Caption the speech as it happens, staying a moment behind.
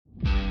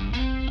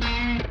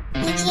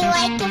Would you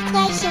like to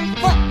play some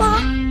football?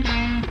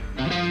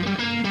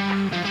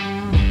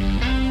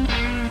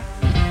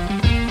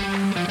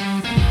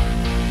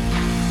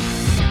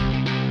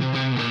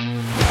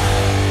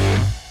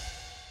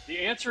 The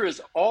answer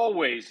is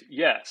always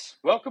yes.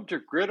 Welcome to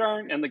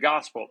Gridiron and the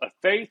Gospel, a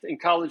faith in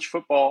college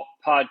football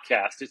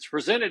podcast. It's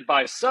presented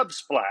by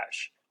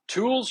Subsplash,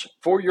 tools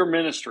for your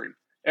ministry.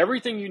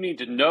 Everything you need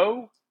to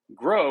know,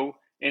 grow,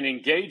 and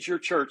engage your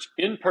church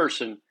in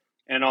person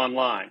and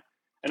online.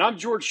 And I'm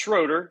George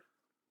Schroeder.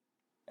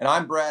 And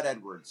I'm Brad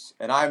Edwards.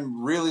 And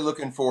I'm really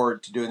looking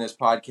forward to doing this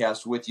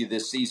podcast with you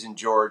this season,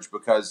 George,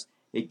 because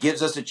it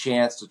gives us a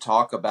chance to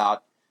talk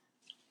about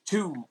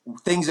two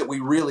things that we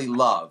really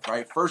love,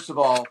 right? First of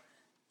all,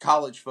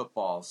 college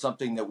football,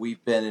 something that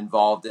we've been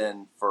involved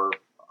in for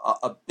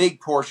a big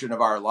portion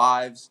of our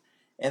lives.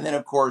 And then,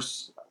 of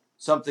course,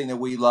 something that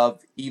we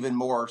love even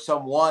more,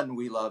 someone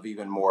we love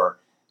even more,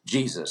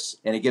 Jesus.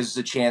 And it gives us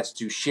a chance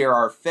to share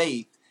our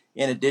faith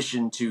in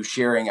addition to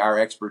sharing our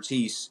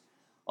expertise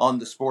on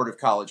the sport of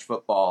college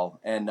football,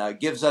 and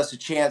gives us a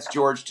chance,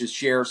 George, to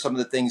share some of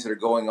the things that are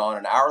going on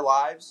in our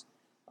lives,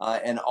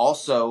 and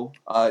also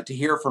to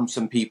hear from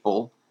some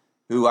people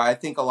who I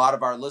think a lot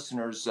of our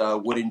listeners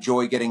would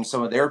enjoy getting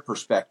some of their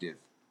perspective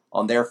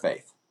on their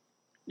faith.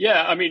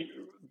 Yeah, I mean,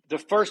 the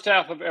first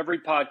half of every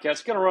podcast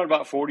is going to run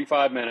about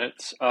 45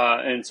 minutes.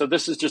 And so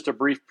this is just a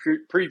brief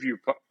preview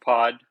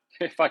pod,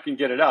 if I can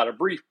get it out, a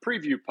brief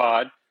preview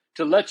pod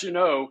to let you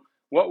know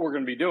what we're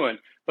going to be doing.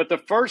 But the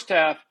first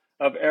half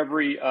of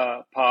every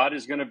pod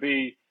is going to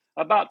be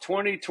about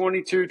 20,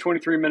 22,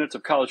 23 minutes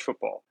of college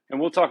football. And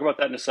we'll talk about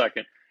that in a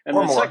second. And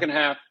Or the more. second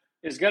half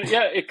is going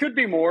to, it could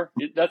be more.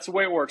 That's the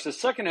way it works. The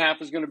second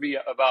half is going to be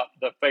about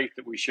the faith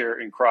that we share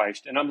in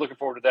Christ. And I'm looking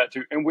forward to that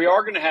too. And we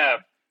are going to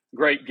have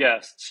great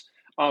guests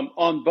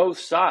on both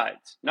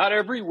sides. Not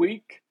every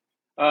week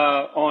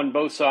on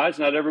both sides,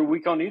 not every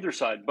week on either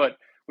side, but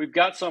we've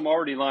got some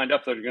already lined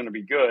up that are going to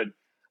be good.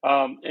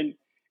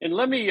 And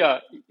let me,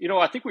 I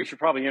think we should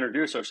probably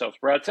introduce ourselves.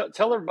 Brad,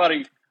 tell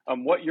everybody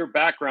what your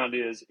background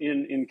is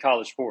in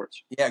college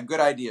sports. Yeah, good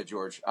idea,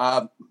 George.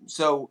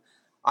 So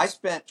I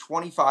spent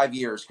 25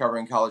 years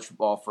covering college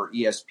football for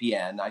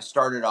ESPN. I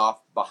started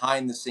off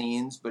behind the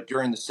scenes, but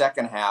during the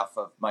second half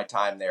of my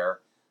time there,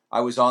 I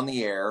was on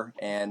the air.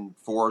 And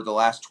for the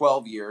last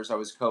 12 years, I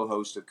was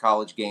co-host of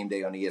College Game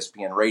Day on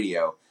ESPN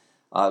Radio.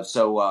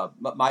 So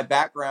my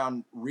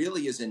background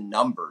really is in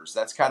numbers.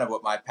 That's kind of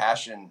what my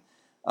passion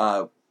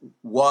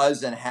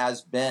was and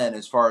has been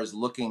as far as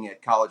looking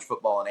at college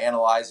football and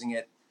analyzing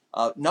it.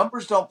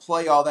 Numbers don't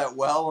play all that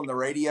well on the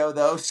radio,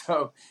 though,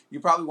 so you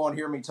probably won't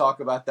hear me talk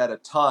about that a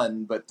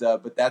ton. But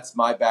that's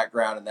my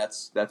background, and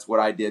that's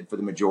what I did for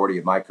the majority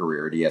of my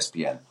career at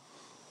ESPN.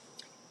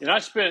 And I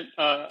spent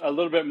a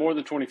little bit more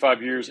than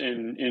 25 years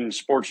in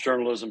sports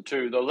journalism,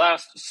 too. The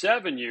last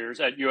 7 years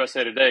at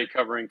USA Today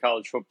covering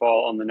college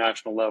football on the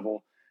national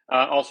level.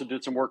 Also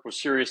did some work with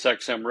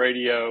SiriusXM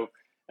Radio.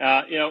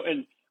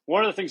 And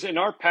one of the things, and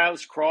our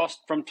paths crossed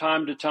from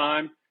time to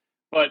time.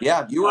 But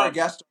yeah, you were a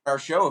guest on our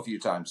show a few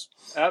times.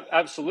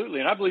 Absolutely.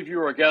 And I believe you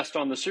were a guest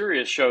on the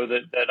Sirius show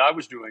that I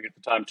was doing at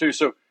the time, too.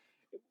 So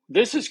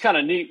this is kind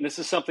of neat. And this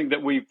is something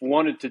that we've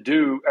wanted to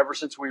do ever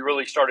since we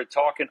really started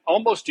talking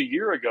almost a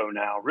year ago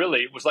now, really.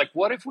 It was like,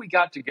 what if we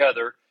got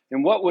together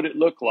and what would it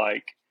look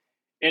like?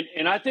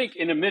 And I think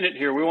in a minute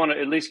here, we want to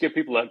at least give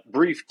people a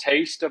brief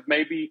taste of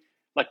maybe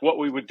like what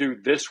we would do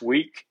this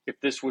week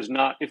if this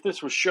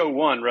was show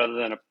one rather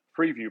than a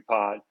preview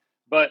pod.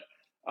 But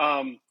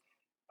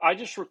I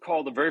just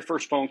recall the very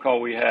first phone call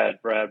we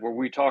had, Brad, where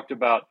we talked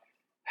about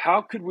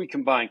how could we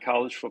combine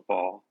college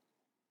football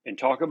and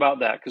talk about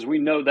that, because we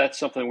know that's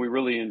something we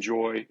really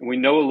enjoy and we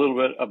know a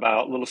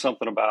little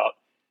something about,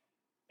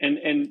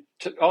 and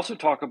to also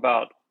talk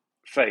about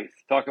faith,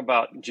 talk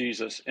about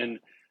Jesus. And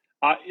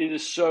it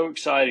is so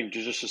exciting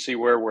to see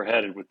where we're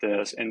headed with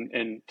this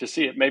and to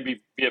see it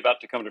maybe be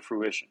about to come to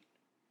fruition.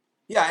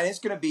 Yeah, and it's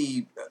going to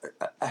be,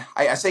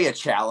 I say a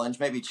challenge.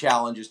 Maybe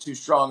challenge is too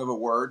strong of a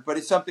word, but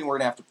it's something we're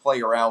going to have to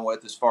play around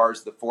with as far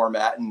as the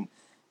format. And,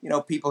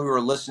 people who are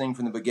listening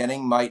from the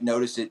beginning might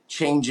notice it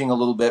changing a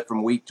little bit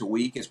from week to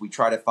week as we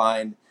try to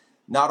find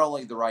not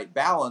only the right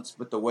balance,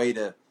 but the way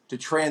to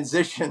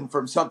transition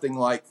from something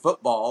like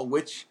football,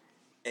 which,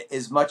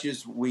 as much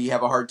as we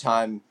have a hard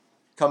time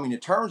coming to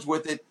terms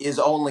with it, is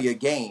only a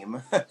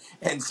game,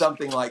 and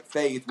something like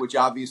faith, which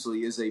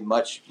obviously is a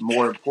much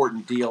more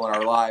important deal in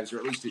our lives, or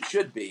at least it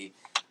should be.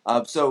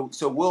 So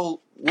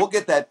we'll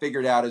get that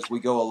figured out as we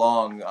go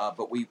along.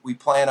 But we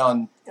plan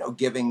on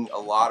giving a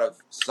lot of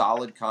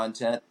solid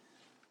content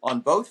on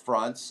both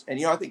fronts.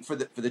 And I think for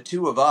the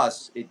two of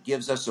us, it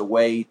gives us a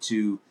way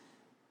to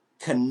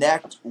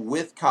connect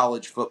with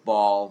college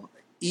football,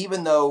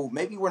 even though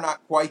maybe we're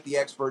not quite the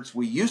experts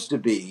we used to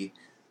be.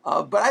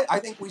 But I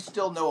think we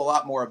still know a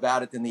lot more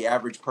about it than the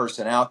average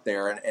person out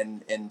there,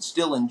 and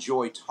still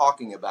enjoy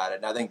talking about it.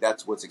 And I think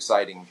that's what's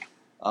exciting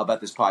about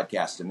this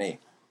podcast to me.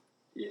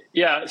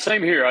 Yeah,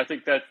 same here. I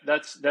think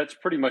that's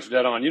pretty much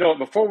dead on.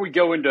 Before we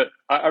go into,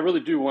 I really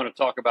do want to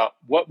talk about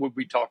what would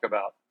we talk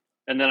about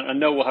And then I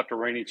know we'll have to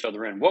rein each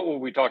other in. What will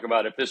we talk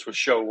about if this was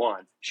show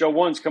one? Show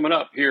one's coming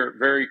up here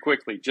very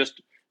quickly,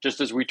 just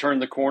as we turn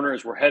the corner,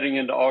 as we're heading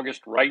into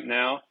August right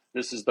now.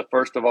 This is the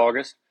 1st of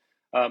August.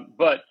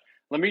 But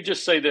let me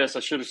just say this. I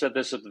should have said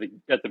this at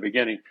the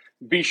beginning.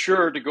 Be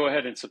sure to go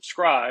ahead and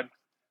subscribe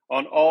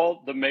on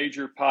all the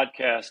major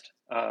podcast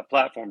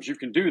platforms. You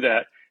can do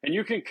that. And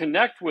you can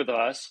connect with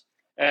us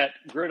at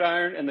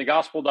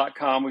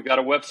gridironandthegospel.com. We've got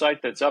a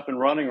website that's up and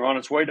running or on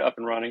its way to up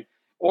and running,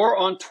 or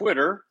on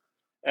Twitter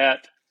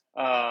at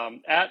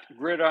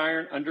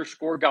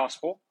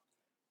gridiron_gospel,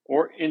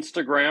 or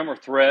Instagram or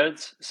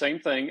Threads, same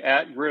thing,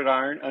 at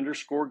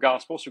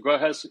gridiron_gospel. So go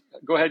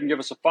ahead and give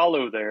us a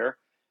follow there.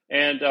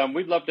 And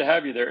we'd love to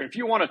have you there. And if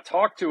you want to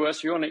talk to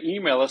us, you want to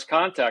email us,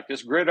 contact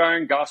us,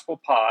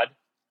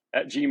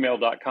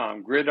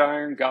 gridirongospelpod@gmail.com,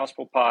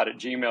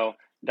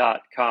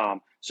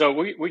 gridirongospelpod@gmail.com. So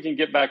we can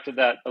get back to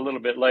that a little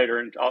bit later,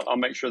 and I'll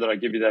make sure that I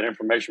give you that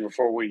information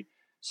before we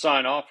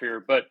sign off here.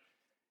 But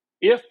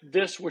if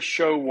this was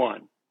show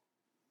one,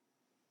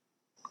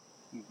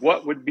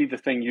 what would be the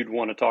thing you'd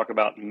want to talk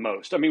about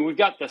most? I mean, we've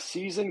got the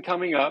season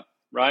coming up,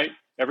 right?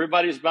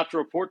 Everybody's about to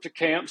report to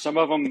camp. Some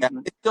of them it's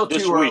still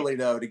too week. early,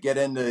 though, to get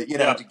into,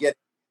 to get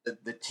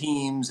the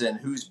teams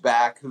and who's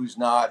back, who's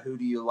not, who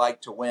do you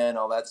like to win,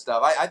 all that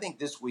stuff. I think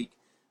this week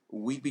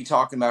we'd be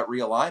talking about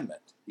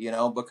realignment,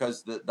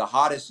 because the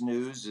hottest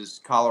news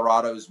is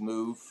Colorado's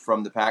move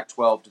from the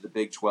Pac-12 to the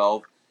Big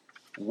 12.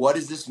 What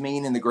does this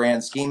mean in the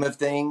grand scheme of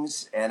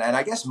things? And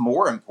I guess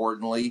more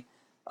importantly,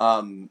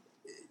 along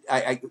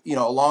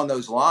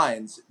those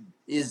lines,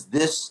 is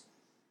this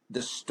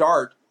the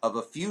start of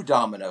a few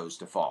dominoes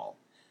to fall?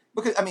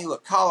 Because,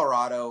 look,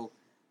 Colorado,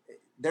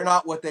 they're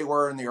not what they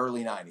were in the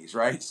early 90s,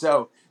 right?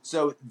 So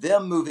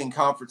them moving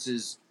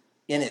conferences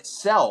in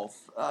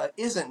itself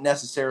isn't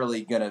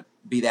necessarily going to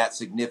be that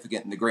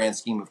significant in the grand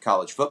scheme of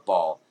college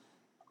football.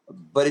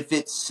 But if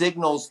it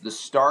signals the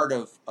start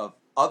of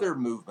other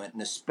movement,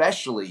 and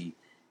especially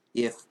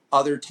if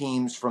other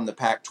teams from the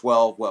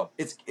Pac-12, well,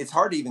 it's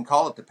hard to even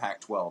call it the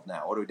Pac-12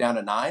 now. What are we down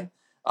to 9?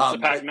 It's the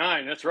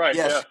Pac-9. That's right.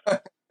 Yes. Yeah.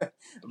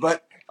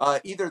 But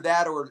either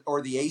that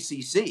or the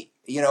ACC.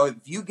 If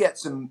you get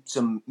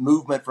some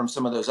movement from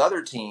some of those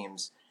other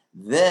teams,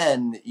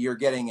 then you're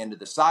getting into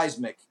the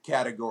seismic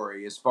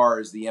category as far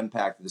as the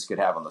impact this could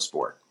have on the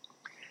sport.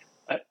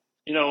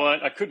 You know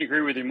what? I couldn't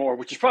agree with you more,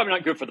 which is probably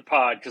not good for the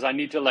pod because I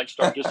need to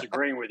start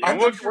disagreeing with you. And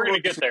we're going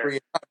to get there.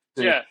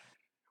 Yeah,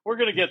 we're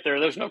going to get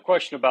there. There's no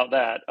question about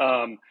that.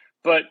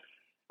 But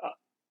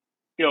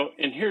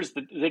and here's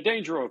the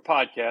danger of a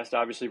podcast,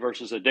 obviously,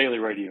 versus a daily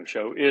radio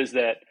show, is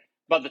that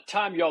by the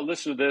time y'all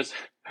listen to this,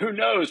 who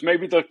knows?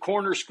 Maybe the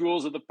corner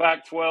schools of the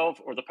Pac-12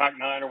 or the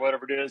Pac-9 or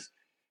whatever it is,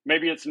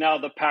 maybe it's now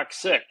the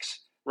Pac-6,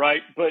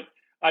 right? But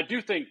I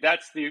do think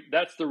that's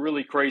the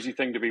really crazy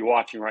thing to be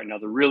watching right now.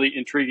 The really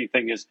intriguing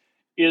thing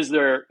is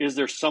there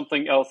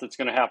something else that's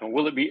going to happen?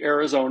 Will it be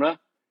Arizona?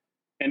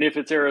 And if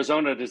it's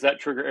Arizona, does that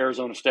trigger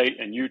Arizona State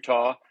and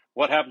Utah?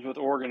 What happens with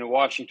Oregon and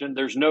Washington?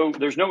 There's no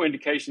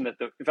indication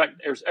in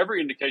fact, there's every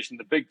indication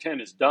the Big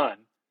Ten is done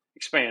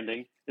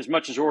expanding, as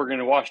much as Oregon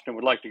and Washington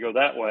would like to go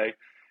that way.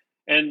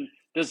 And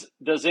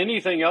does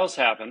anything else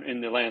happen in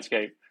the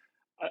landscape?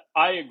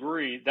 I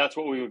agree. That's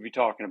what we would be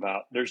talking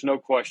about. There's no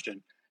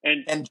question.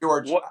 And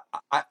George,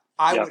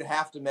 I would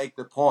have to make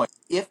the point,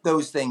 if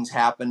those things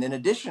happen, in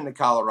addition to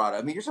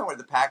Colorado, you're talking about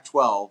the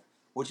Pac-12,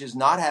 which has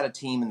not had a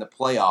team in the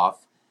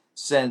playoff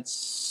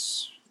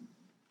since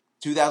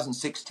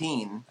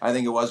 2016, I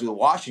think it was, with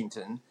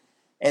Washington.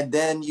 And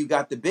then you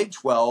got the Big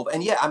 12.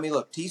 And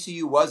look,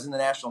 TCU was in the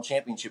national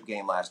championship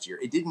game last year.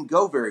 It didn't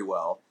go very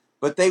well,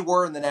 but they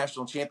were in the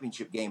national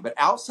championship game. But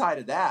outside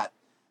of that,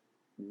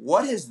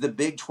 what has the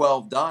Big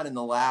 12 done in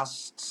the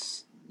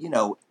last,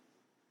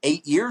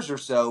 8 years or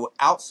so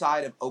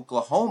outside of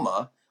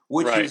Oklahoma,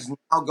 which is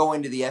now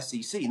going to the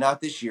SEC, not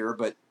this year,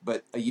 but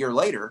a year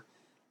later.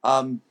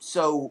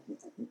 So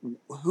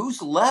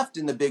who's left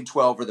in the Big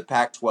 12 or the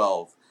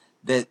Pac-12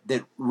 that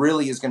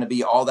really is going to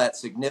be all that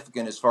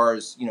significant as far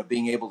as,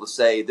 being able to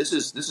say this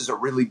is a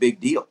really big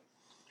deal?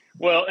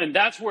 Well, and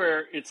that's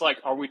where it's like,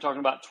 are we talking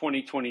about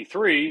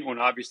 2023 when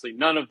obviously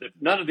none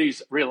of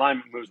these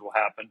realignment moves will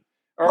happen?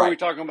 Or are we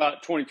talking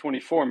about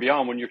 2024 and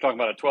beyond when you're talking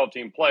about a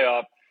 12-team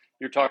playoff?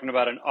 You're talking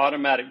about an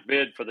automatic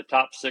bid for the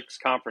top 6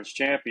 conference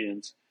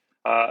champions.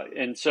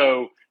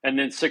 And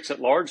then 6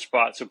 at-large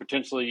spots, so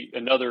potentially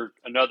another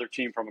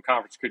team from a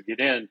conference could get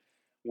in.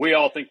 We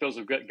all think those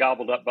will get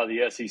gobbled up by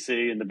the SEC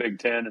and the Big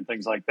Ten and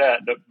things like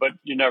that, but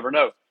you never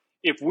know.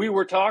 If we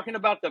were talking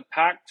about the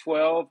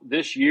Pac-12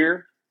 this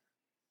year,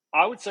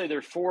 I would say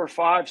there's 4 or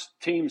 5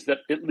 teams that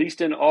at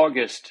least in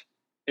August,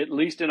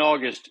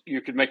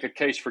 you could make a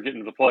case for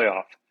getting to the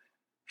playoff.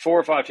 4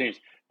 or 5 teams.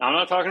 Now, I'm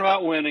not talking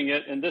about winning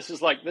it, and this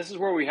is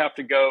where we have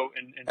to go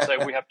and say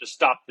we have to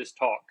stop this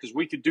talk, because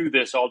we could do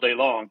this all day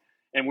long,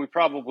 and we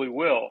probably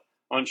will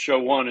on show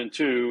 1 and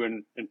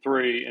 2 and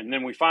 3, and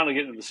then we finally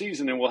get into the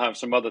season and we'll have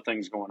some other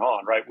things going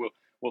on, right?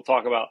 We'll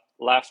talk about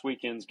last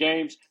weekend's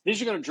games. These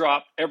are going to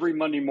drop every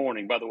Monday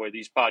morning, by the way,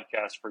 these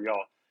podcasts for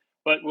y'all.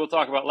 but we'll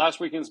talk about last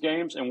weekend's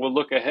games and we'll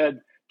look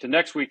ahead to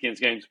next weekend's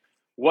games.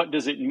 What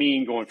does it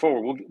mean going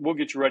forward? We'll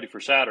get you ready for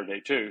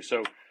Saturday too.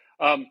 So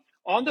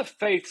on the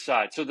faith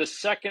side, so the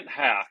second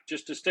half,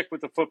 just to stick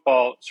with the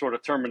football sort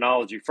of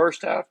terminology,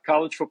 first half,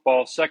 college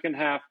football, second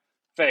half,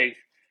 faith.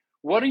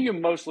 What are you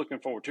most looking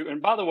forward to?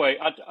 And by the way,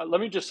 let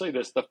me just say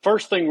this. The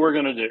first thing we're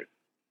going to do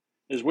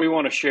is we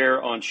want to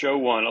share on show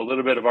one a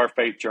little bit of our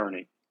faith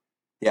journey.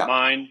 Yeah.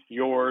 Mine,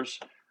 yours.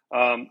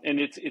 And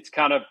it's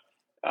kind of,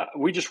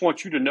 we just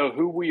want you to know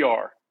who we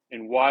are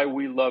and why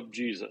we love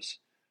Jesus.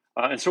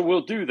 And so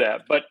we'll do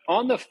that. But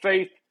on the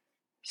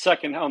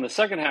second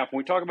half, when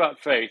we talk about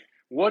faith,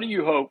 what do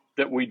you hope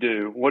that we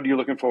do? What are you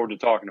looking forward to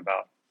talking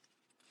about?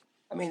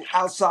 I mean,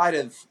 outside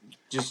of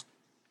just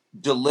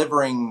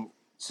delivering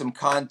some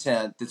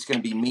content that's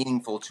going to be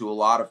meaningful to a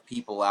lot of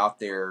people out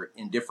there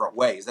in different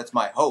ways. That's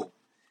my hope,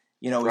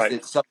 is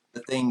that some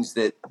of the things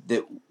that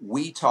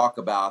we talk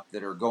about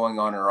that are going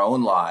on in our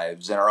own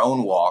lives and our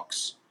own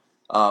walks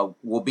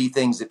will be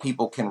things that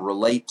people can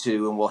relate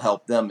to and will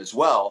help them as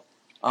well.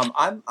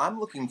 I'm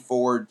looking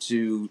forward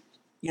to,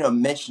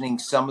 mentioning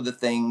some of the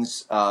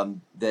things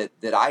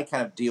that I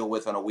kind of deal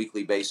with on a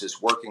weekly basis,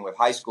 working with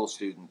high school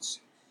students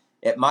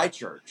at my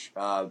church,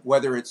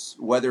 whether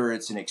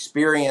it's an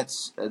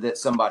experience that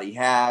somebody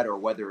had, or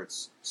whether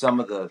it's some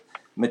of the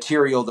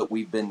material that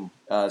we've been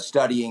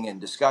studying and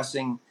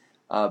discussing,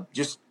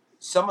 just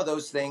some of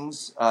those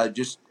things.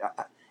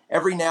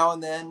 Every now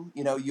and then,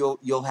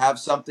 you'll have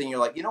something you're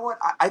like, you know what,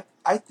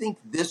 I think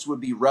this would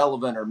be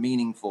relevant or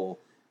meaningful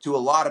to a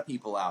lot of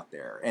people out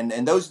there,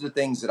 and those are the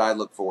things that I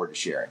look forward to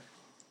sharing.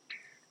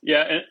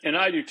 Yeah, and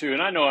I do too.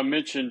 And I know I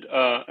mentioned,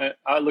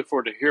 I look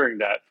forward to hearing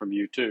that from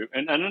you too.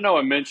 And I know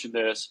I mentioned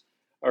this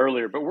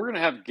earlier, but we're going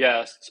to have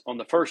guests on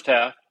the first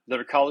half that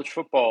are college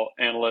football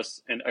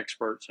analysts and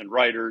experts and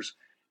writers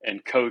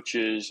and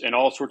coaches and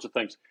all sorts of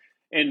things.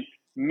 And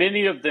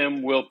many of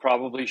them will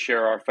probably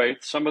share our faith.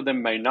 Some of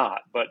them may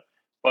not, but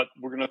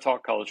we're going to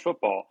talk college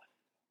football.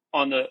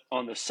 On the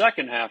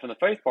second half, in the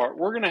faith part,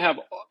 we're going to have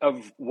a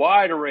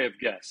wide array of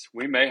guests.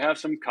 We may have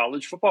some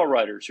college football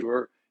writers who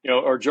are,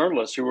 or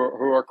journalists who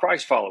are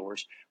Christ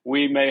followers.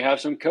 We may have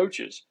some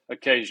coaches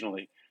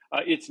occasionally.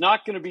 It's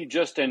not going to be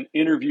just an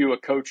interview a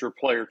coach or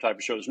player type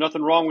of show. There's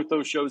nothing wrong with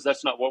those shows.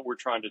 That's not what we're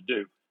trying to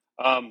do.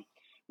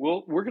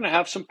 We're going to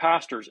have some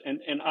pastors,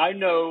 and I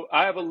know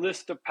I have a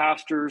list of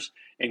pastors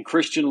and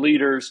Christian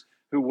leaders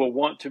who will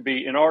want to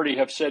be and already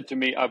have said to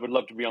me, I would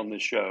love to be on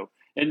this show.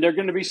 And there are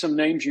going to be some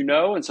names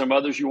and some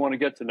others you want to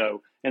get to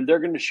know. And they're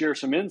going to share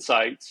some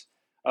insights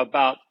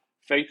about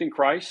faith in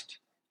Christ,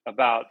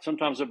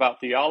 sometimes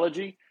about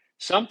theology,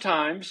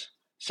 sometimes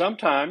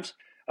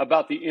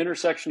about the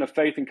intersection of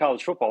faith and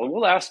college football. And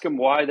we'll ask them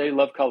why they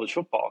love college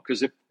football,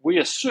 because if we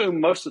assume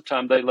most of the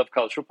time they love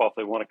college football if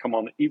they want to come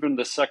on even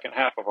the second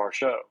half of our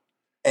show.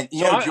 And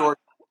George,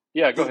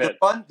 yeah, go ahead.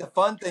 The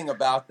fun thing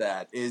about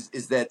that is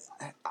that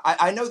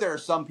I know there are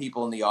some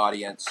people in the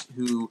audience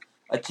who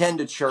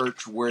attend a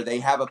church where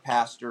they have a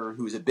pastor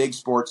who's a big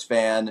sports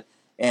fan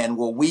and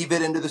will weave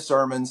it into the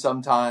sermon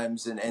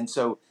sometimes. And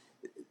so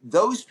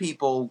those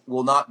people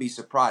will not be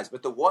surprised.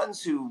 But the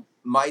ones who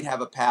might have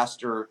a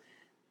pastor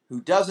who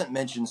doesn't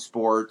mention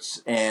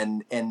sports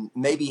and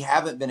maybe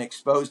haven't been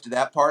exposed to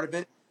that part of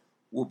it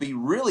will be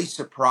really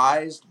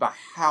surprised by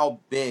how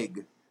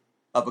big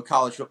of a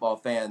college football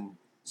fan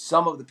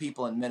some of the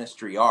people in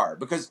ministry are.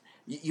 Because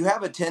you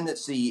have a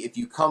tendency, if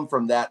you come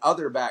from that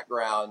other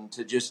background,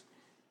 to just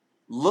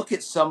look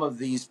at some of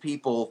these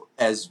people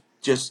as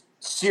just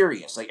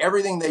serious. Like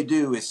everything they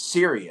do is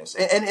serious.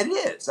 And it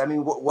is. I mean,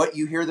 what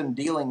you hear them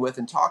dealing with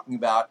and talking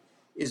about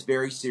is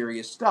very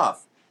serious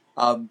stuff.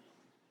 But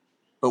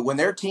when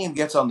their team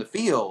gets on the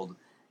field,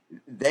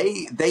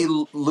 they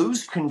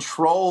lose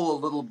control a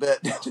little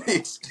bit to the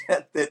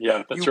extent that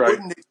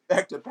wouldn't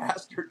expect a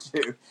pastor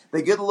to.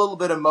 They get a little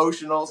bit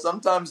emotional.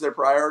 Sometimes their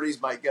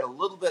priorities might get a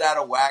little bit out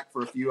of whack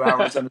for a few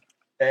hours on a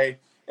day.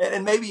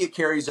 And maybe it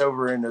carries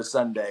over into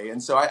Sunday.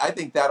 And so I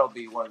think that'll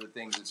be one of the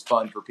things that's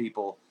fun for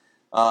people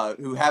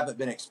who haven't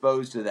been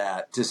exposed to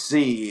that to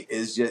see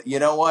is, you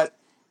know what?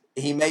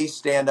 He may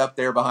stand up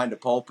there behind a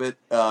pulpit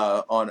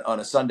on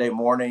a Sunday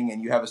morning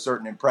and you have a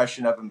certain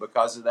impression of him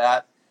because of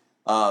that.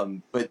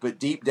 But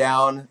deep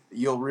down,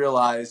 you'll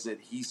realize that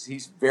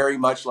he's very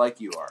much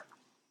like you are.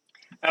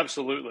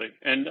 Absolutely.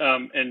 And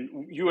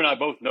you and I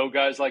both know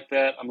guys like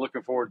that. I'm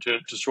looking forward to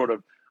sort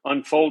of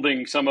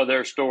unfolding some of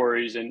their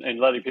stories and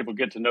letting people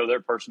get to know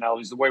their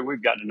personalities the way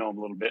we've gotten to know them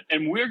a little bit.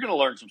 And we're going to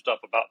learn some stuff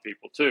about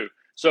people too.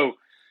 So,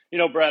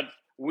 Brad,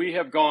 we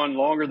have gone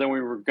longer than we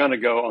were going to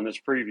go on this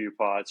preview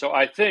pod. So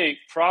I think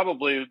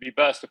probably it would be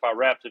best if I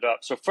wrapped it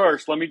up. So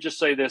first, let me just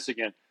say this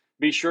again.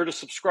 Be sure to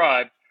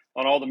subscribe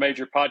on all the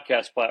major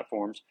podcast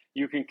platforms.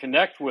 You can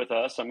connect with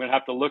us. I'm going to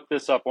have to look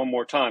this up one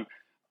more time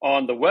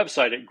on the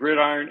website at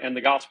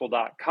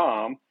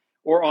gridironandthegospel.com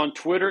or on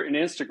Twitter and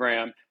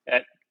Instagram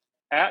at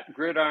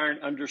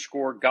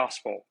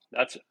 @gridiron_gospel.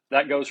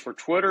 That goes for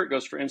Twitter. It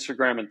goes for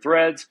Instagram and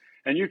Threads.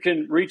 And you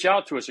can reach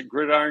out to us at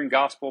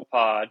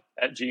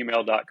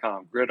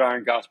gridirongospelpod@gmail.com,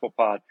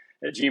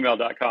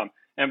 gridirongospelpod@gmail.com.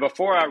 And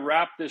before I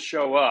wrap this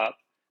show up,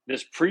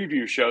 this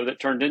preview show that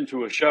turned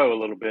into a show a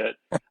little bit,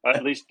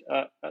 let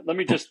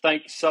me just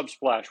thank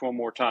Subsplash one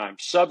more time.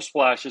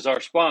 Subsplash is our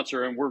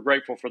sponsor, and we're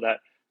grateful for that.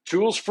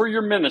 Tools for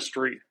your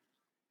ministry.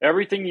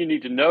 Everything you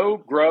need to know,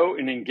 grow,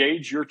 and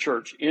engage your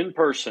church in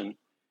person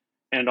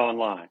and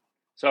online.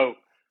 So,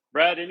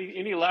 Brad,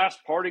 any last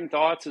parting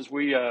thoughts as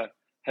we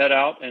head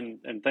out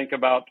and think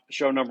about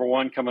show number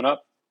 1 coming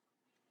up?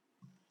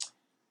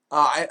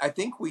 I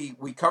think we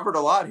covered a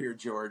lot here,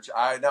 George.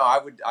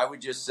 I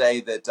would just say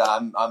that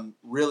I'm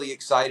really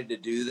excited to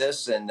do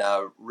this, and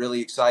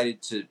really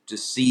excited to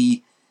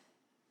see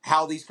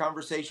how these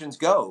conversations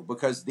go,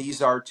 because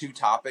these are 2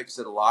 topics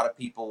that a lot of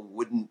people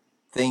wouldn't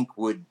think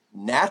would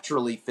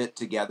naturally fit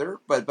together,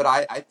 but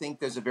I think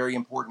there's a very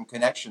important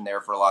connection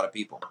there for a lot of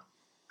people.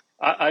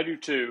 I do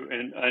too,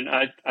 and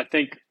I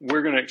think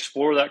we're going to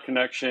explore that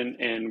connection,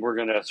 and we're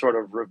going to sort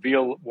of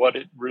reveal what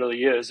it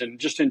really is, and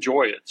just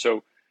enjoy it.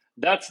 So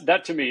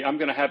that to me, I'm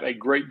going to have a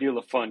great deal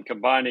of fun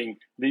combining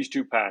these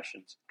 2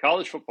 passions: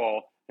 college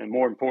football and,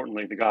 more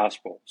importantly, the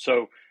gospel.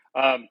 So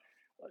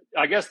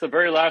I guess the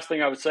very last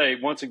thing I would say,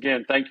 once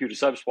again, thank you to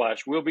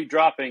Subsplash. We'll be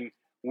dropping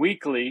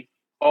weekly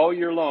all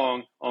year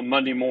long on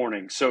Monday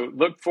morning. So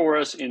look for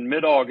us in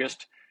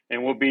mid-August,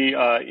 and we'll be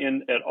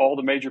at all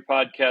the major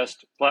podcast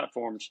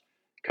platforms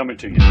coming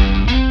to you.